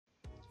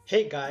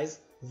Hey guys,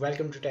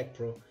 welcome to Tech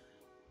Pro.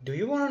 Do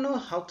you want to know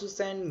how to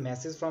send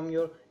messages from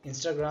your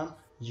Instagram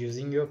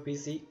using your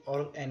PC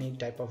or any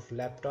type of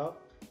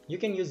laptop? You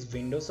can use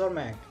Windows or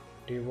Mac.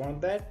 Do you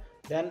want that?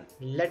 Then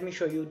let me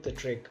show you the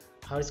trick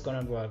how it's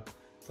gonna work.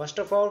 First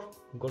of all,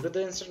 go to the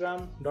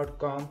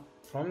instagram.com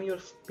from your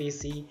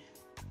PC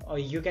or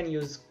you can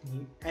use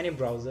any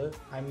browser.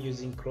 I'm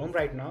using Chrome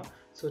right now.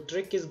 So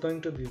trick is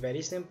going to be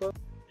very simple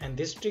and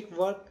this trick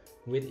work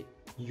with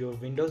your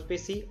Windows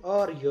PC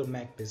or your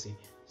Mac PC.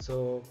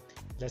 So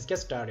let's get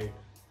started.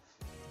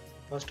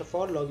 First of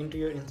all, log into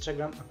your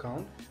Instagram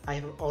account. I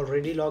have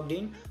already logged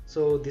in,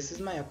 so this is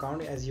my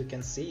account as you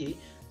can see.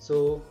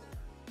 So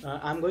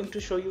I'm going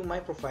to show you my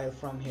profile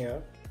from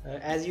here.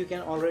 As you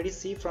can already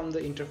see from the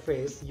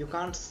interface, you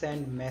can't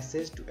send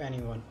message to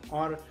anyone,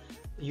 or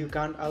you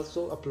can't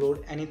also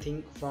upload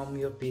anything from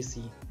your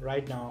PC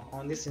right now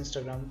on this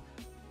Instagram.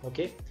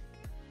 Okay,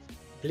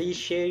 please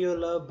share your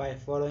love by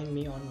following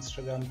me on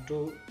Instagram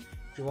too.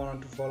 If you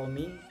want to follow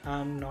me,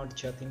 I'm not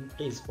chatting,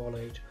 please follow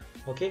it.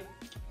 Okay,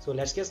 so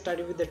let's get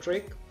started with the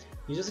trick.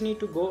 You just need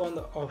to go on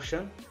the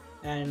option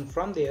and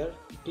from there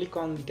click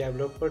on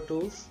developer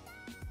tools.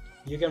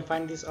 You can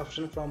find this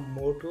option from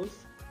more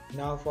tools.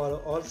 Now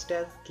follow all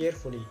steps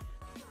carefully.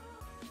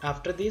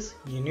 After this,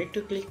 you need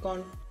to click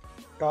on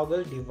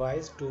toggle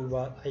device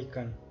toolbar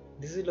icon.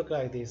 This will look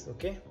like this.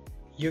 Okay,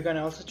 you can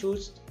also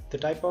choose the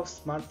type of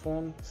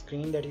smartphone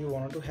screen that you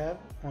want to have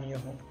on your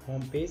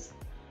home page.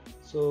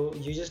 So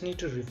you just need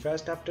to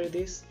refresh after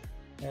this.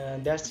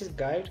 That's his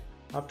guide.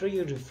 After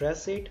you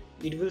refresh it,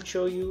 it will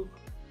show you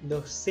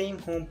the same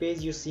home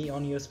page you see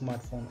on your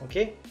smartphone.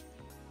 Okay,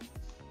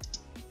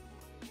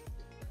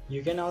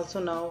 you can also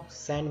now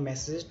send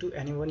messages to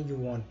anyone you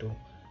want to,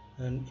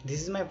 and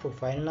this is my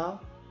profile now.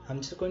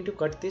 I'm just going to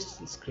cut this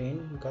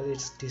screen because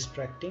it's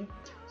distracting.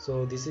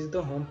 So this is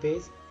the home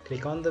page.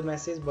 Click on the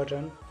message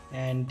button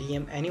and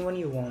DM anyone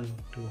you want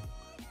to,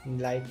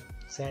 like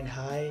send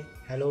hi,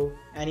 hello,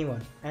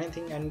 anyone,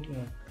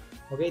 anyone.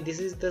 Okay, this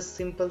is the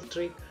simple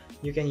trick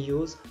you can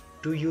use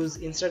to use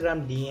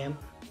Instagram DM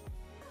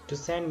to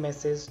send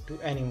message to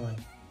anyone.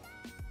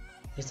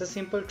 It's a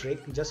simple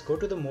trick. Just go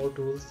to the more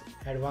tools,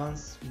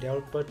 advanced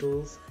developer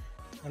tools,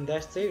 and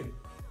that's it.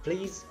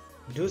 Please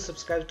do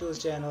subscribe to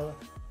this channel.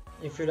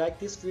 If you like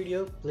this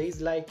video,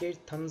 please like it,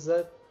 thumbs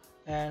up,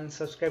 and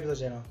subscribe to the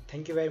channel.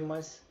 Thank you very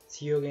much.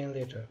 See you again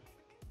later.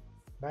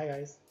 Bye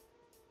guys.